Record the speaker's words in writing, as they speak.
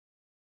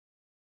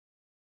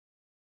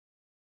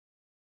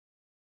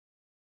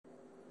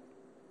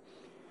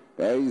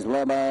Race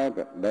back,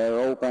 they're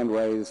open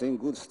racing.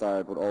 Good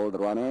start with all the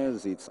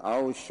runners. It's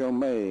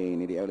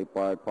Main in the early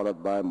part,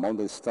 followed by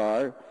Monte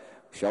Star.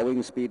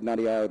 Showing speed on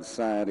the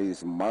outside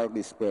is Mark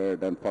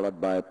Dispered, and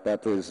followed by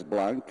Petrus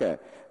Blanc.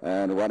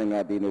 And running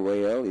up in the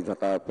rail is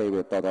our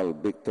favorite Total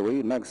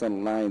Victory. Next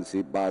on line is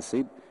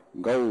BASID,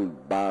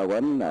 Gold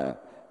Baron.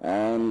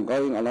 And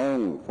going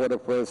along for the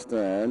first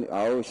turn,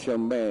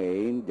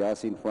 Main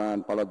just in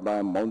front, followed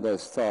by Monte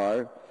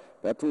Star.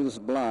 Petrus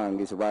Blanc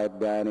is right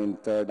behind in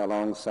third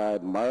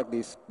alongside Mark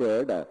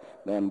Dispered.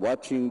 Then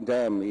watching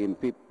them in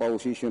fifth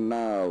position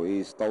now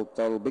is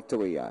Total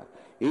Victory.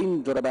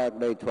 Into the back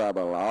they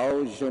travel.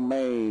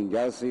 Main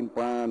just in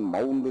front.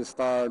 Monte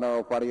Star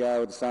now for the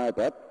outside.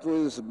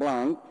 Petrus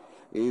Blanc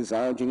is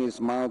arching his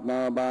mouth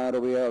now by the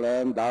wheel,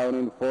 and down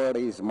in fourth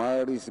is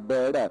Mark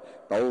Dispered.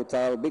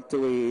 Total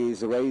Victory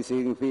is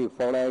racing fifth,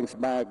 4 lengths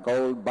back.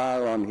 Gold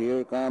Baron.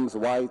 Here comes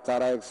White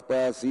Tara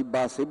Express,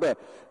 Ibasib.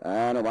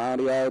 And around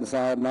the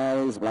outside now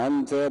is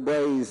Planter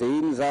Brace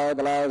inside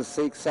the last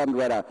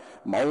 600.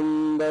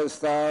 Monte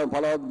Star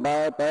followed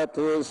by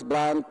Petrus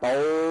Blanc.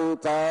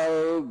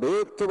 Total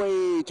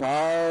Victory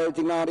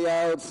charging on the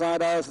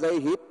outside as they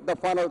hit the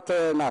final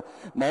turn.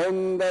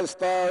 Monte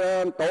Star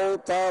and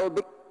Total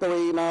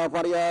Victory now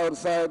for the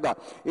outside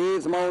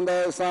is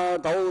Monte Star.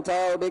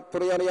 Total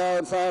Victory on the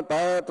outside.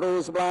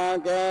 Petrus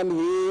Blanc, and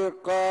here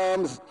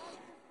comes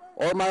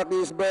Mark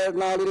Dispered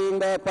now leading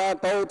that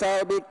pack.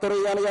 Total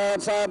Victory on the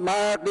outside.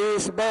 Mark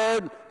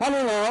Dispered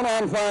hanging on,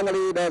 and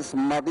finally that's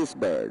Mark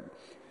Dispered.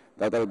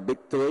 Total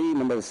Victory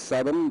number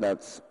 7.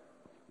 That's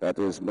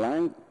Petrus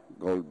Blanc,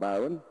 Gold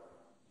Baron.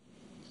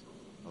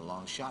 A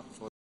long shot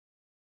for